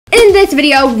In this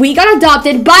video, we got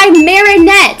adopted by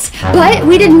Marinette, but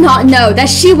we did not know that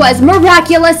she was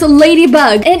Miraculous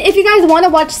Ladybug. And if you guys want to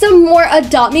watch some more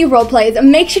Adopt Me roleplays,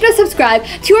 make sure to subscribe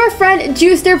to our friend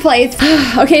Juicer Plays.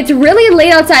 Okay, it's really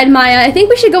late outside, Maya. I think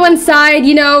we should go inside.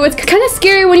 You know, it's kind of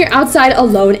scary when you're outside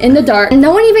alone in the dark.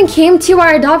 No one even came to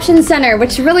our adoption center,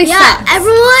 which really sucks. Yeah,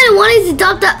 everyone wanted to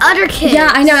adopt the other kids.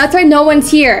 Yeah, I know. That's why no one's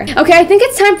here. Okay, I think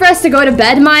it's time for us to go to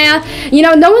bed, Maya. You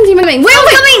know, no one's even coming. Wait.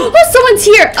 Oh, someone's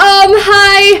here.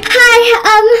 Hi,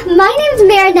 my name's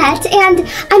Marinette, and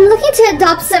I'm looking to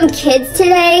adopt some kids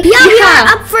today. Yeah, we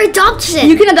are up for adoption.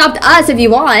 You can adopt us if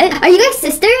you want. Are you guys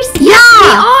sisters? Yeah,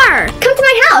 we are. Come to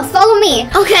my house, follow me.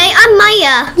 Okay, I'm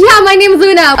Maya. Yeah, my name's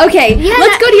Luna. Okay,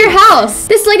 let's go to your house.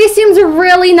 This lady seems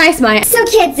really nice, Maya. So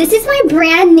kids, this is my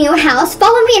brand new house.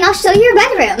 Follow me and I'll show you your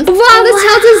bedroom. Wow, this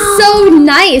house is so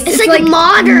nice. It's like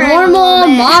modern. Normal,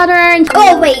 modern.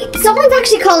 Oh, wait, someone's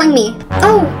actually calling me.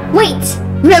 Oh, wait.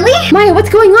 Really? Maya, what's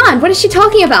going on? What is she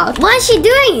talking about? What is she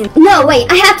doing? No, wait,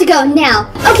 I have to go now.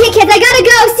 Okay, kids, I gotta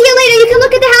go. See you later. You can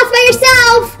look at the house by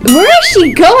yourself. Where is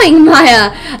she going,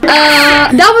 Maya?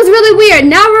 That was really weird.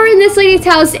 Now we're in this lady's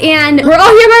house and we're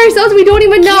all here by ourselves. We don't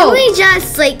even know. Can we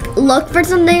just, like, look for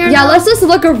something or Yeah, let's just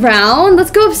look around. Let's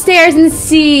go upstairs and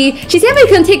see. She said we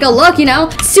can take a look, you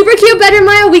know? Super cute bedroom,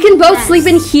 Maya. We can both sleep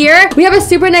in here. We have a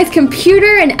super nice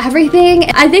computer and everything.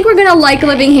 I think we're gonna like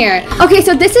living here. Okay,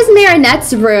 so this is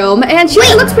Marinette's room, and she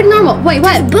looks pretty normal. Wait,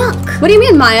 what? There's a book. What do you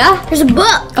mean, Maya? There's a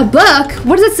book. A book?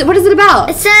 What is it? What is it about?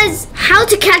 It says how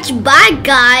to catch bad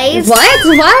guys. What?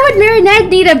 Why would Marinette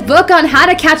need a book on how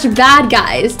to catch bad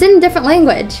guys? It's in a different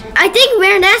language. I think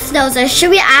Marinette knows us.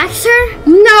 Should we ask her?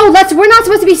 No, we're not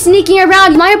supposed to be sneaking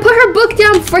around. Maya, put her book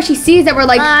down before she sees that we're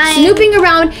like snooping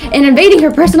around and invading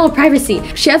her personal privacy.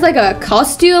 She has like a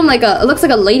costume, it looks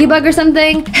like a ladybug or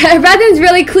something. Her bedroom's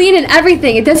really clean and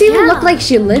everything. It doesn't even look like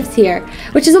she lives here,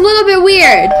 which is a little bit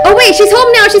weird. Oh wait, she's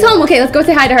home now. She's home. Okay, let's go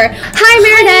say hi to her. Hi,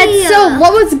 Marinette. So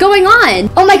what was going on?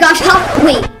 Oh my gosh,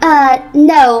 wait,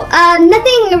 no,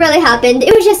 nothing really happened.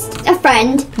 It was just a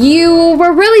friend. You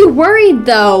were really worried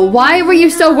though. Why were you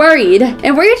so worried?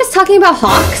 And were you just talking about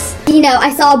hawks? You know,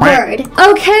 I saw a bird.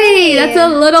 Okay, that's a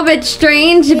little bit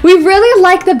strange. We really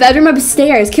like the bedroom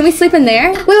upstairs. Can we sleep in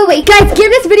there? Wait. Guys, give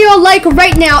this video a like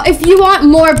right now if you want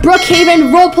more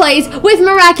Brookhaven roleplays with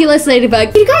Miraculous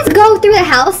Ladybug. Did you guys go through the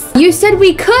house? You said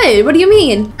we could. What do you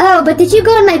mean? Oh, but did you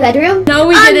go in my bedroom? No,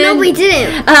 we didn't. No, we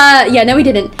didn't. Yeah, no, we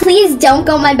didn't. Please don't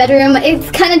go in my bedroom. It's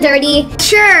kind of dirty.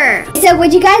 Sure. So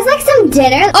would you guys like some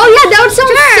dinner? Oh yeah, that would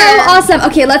sound so awesome.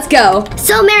 Okay, let's go.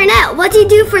 So Marinette, what do you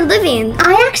do for a living?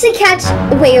 I actually catch,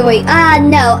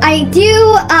 no, I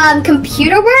do,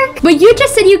 computer work. But you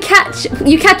just said you catch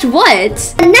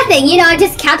what? Nothing, you know, I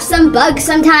just catch some bugs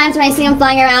sometimes when I see them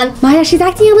flying around. Maya, she's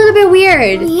acting a little bit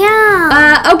weird.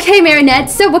 Yeah. Okay, Marinette,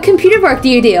 so what computer work do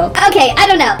you do? Okay, I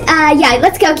don't know. Yeah,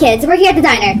 let's go, kids. We're here at the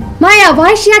diner. Maya,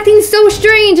 why is she acting so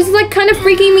strange? This is like kind of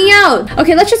freaking me out.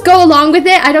 Okay, let's just go along with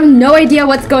it. I have no idea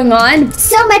what's going on.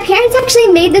 So my parents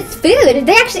actually made this food.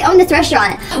 They actually own this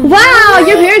restaurant. Wow,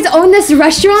 your parents own this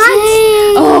restaurant?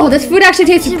 Dang. Oh, this food actually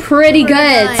tastes pretty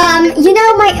good. You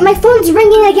know, my phone's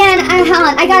ringing again. Hold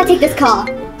on, I gotta take this call.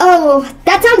 Oh,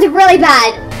 that sounds really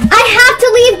bad. I have to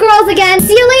leave, girls, again.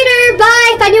 See you later.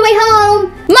 Bye. Find your way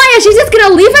home. Maya, she's just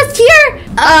gonna leave us here?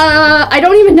 I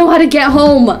don't even know how to get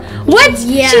home. What?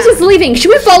 Yeah. She's just leaving. Should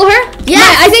we follow her? Yeah.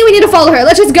 I think we need to follow her.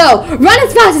 Let's just go. Run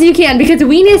as fast as you can because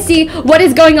we need to see what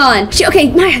is going on.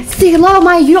 Okay, Maya, say hello,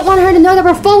 Maya. You don't want her to know that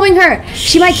we're following her.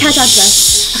 She might catch on to us.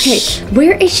 Okay,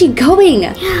 where is she going?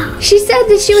 Yeah. She said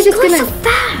that she was just gonna. So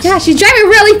fast. Yeah, she's driving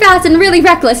really fast and really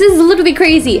reckless. This is literally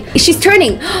crazy. She's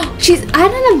turning. I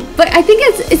don't know, but I think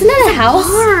isn't that a house?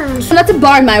 Barn. That's a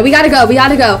barn, Maya. We gotta go.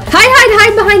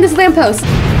 Hide behind this lamppost.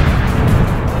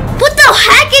 What the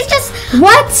heck? It's just...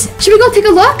 What? Should we go take a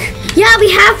look? Yeah,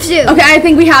 we have to. Okay, I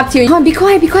think we have to. Come on, be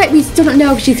quiet. We still don't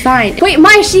know if she's fine. Wait,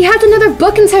 Maya, she has another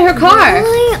book inside her car.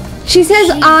 Really? She says,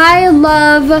 I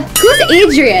love... Who's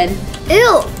Adrien?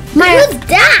 Ew. Maya. Who's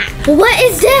that? What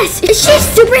is this? Is she a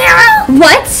superhero?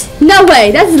 What? No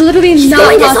way. That's literally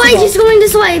not possible. She's going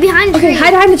this way. Behind the tree. Okay,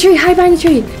 hide behind the tree. Hide behind the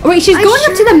tree. Oh, wait, she's going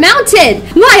up to the mountain.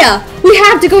 Maya, we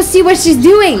have to go see what she's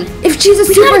doing. If she's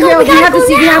a superhero, we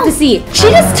have to see. She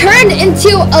just turned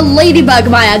into a ladybug,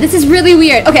 Maya. This is really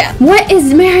weird. Okay, what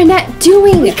is Marinette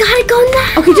doing? We gotta go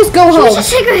now. Okay, just go home. Should we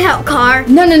just take her out car?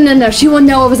 No. She won't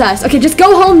know it was us. Okay, just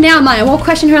go home now, Maya. We'll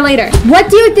question her later. What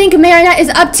do you think Marinette is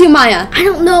up to, Maya? I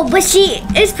don't know, but she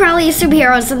is probably probably a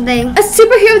superhero or something. A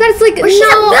superhero that's like she's a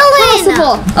villain.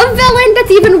 possible. A villain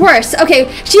that's even worse.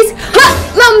 Okay, she's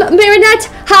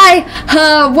Marinette.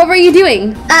 Hi. What were you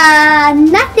doing?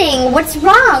 Nothing. What's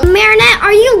wrong? Marinette,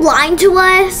 are you lying to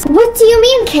us? What do you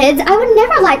mean, kids? I would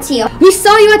never lie to you. We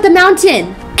saw you at the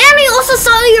mountain. And we also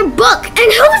saw your book. And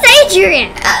who's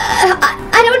Adrien?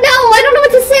 I don't know. I don't know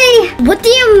what to say. What do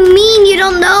you mean you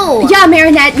don't know? Yeah,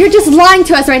 Marinette, you're just lying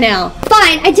to us right now.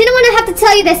 Fine. I didn't want to have to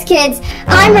tell you this, kids.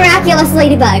 I'm Miraculous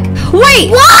Ladybug. Wait.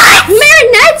 What?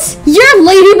 Marinette? You're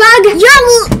Ladybug?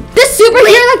 You're the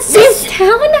superhero that saves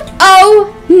town?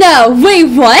 Oh, no. Wait,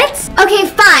 what? Okay,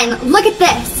 fine. Look at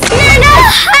this.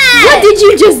 What did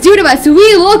you just do to us?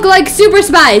 We look like super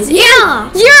spies. Yeah.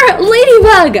 You're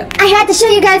Ladybug. I had to show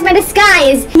you guys my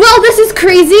disguise. Well, this is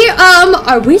crazy.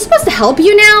 Are we supposed to help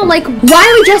you now? Like, why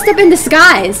are we dressed up in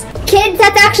disguise? Kids,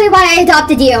 that's actually why I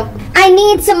adopted you. I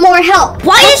need some more help.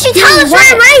 Why did she tell us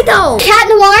right away, though? Cat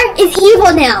Noir is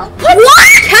evil now.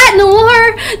 What? Cat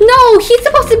Noir? No, he's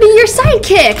supposed to be your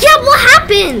sidekick. Yeah, what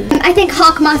happened? I think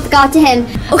Moth got to him.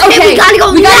 Okay, we gotta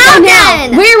go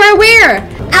now. Where?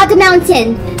 Out the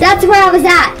mountain. That's where I was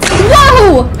at.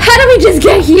 Whoa! How did we just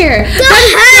get here?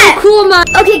 That's so cool, Mom.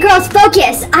 Okay, girls,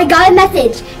 focus. I got a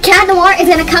message. Cat Noir is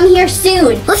gonna come here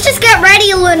soon. Let's just get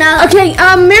ready, Luna. Okay,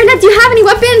 Marinette, do you have any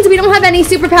weapons? We don't have any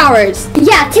superpowers.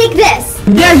 Yeah, take this.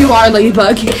 There you are,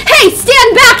 Ladybug. Hey,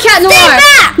 stand back, Cat Noir! Stand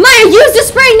back! Maya, use the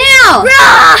spray now!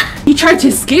 Rah! You tried to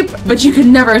escape, but you could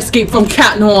never escape from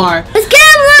Cat Noir. Let's get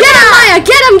him, Luna! Get him, Maya!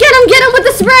 Get him with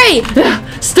the spray!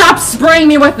 Stop spraying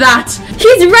me with that!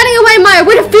 He's running away, Maya!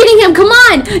 We're defeating him! Come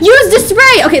on! Use the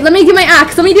spray! Okay, let me do my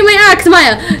axe.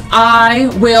 Maya. I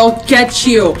will get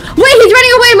you. Wait, he's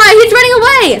running away, Maya! He's running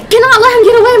away! Cannot let him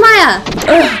get away,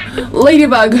 Maya!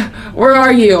 Ladybug, where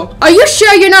are you? Are you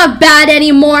sure you're not bad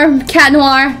anymore, Cat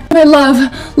Noir? My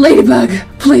love, Ladybug,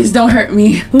 please don't hurt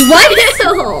me. What?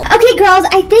 Okay, girls,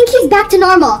 I think he's back to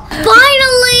normal.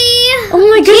 Finally! Oh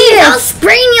my I goodness! was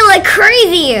spraying you like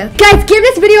crazy. Guys, give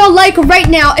this video a like right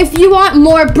now if you want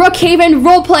more Brookhaven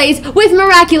roleplays with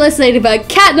Miraculous Ladybug,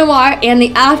 Cat Noir, and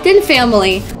the Afton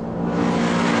family.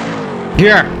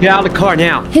 Here, get out of the car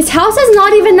now. His house is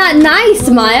not even that nice,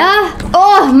 Maya.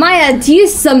 Oh, Maya, do you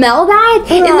smell that?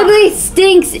 It literally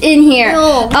stinks in here.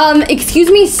 No.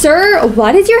 Excuse me, sir,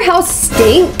 why does your house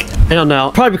stink? I don't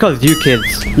know. Probably because of you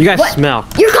kids. You guys smell.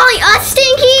 You're calling us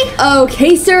stinky?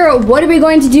 Okay, sir, what are we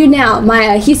going to do now?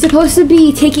 Maya, he's supposed to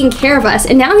be taking care of us,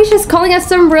 and now he's just calling us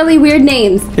some really weird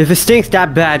names. If it stinks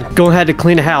that bad, go ahead and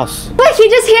clean the house. But he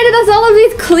just handed us all of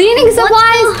these cleaning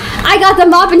supplies. I got the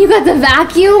mop and you got the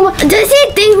vacuum. Does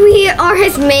he think we are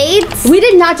his maids? We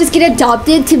did not just get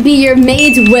adopted to be your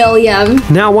maids, William.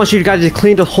 Now I want you guys to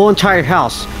clean the whole entire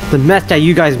house. The mess that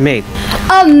you guys made.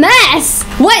 A mess?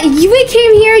 What? We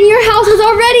came here and your house was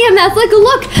already a mess. Like,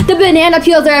 look, the banana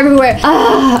peels are everywhere.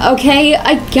 Okay,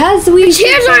 I guess we The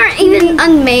chairs aren't even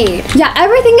unmade. Yeah,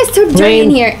 everything is so dirty in Clean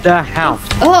here. the house.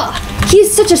 Ugh,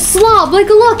 he's such a slob. Like,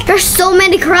 look. There's so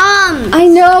many crumbs. I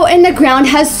know, and the ground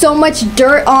has so much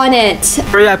dirt on it.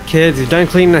 Hurry up, kids. You done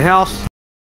cleaning the house?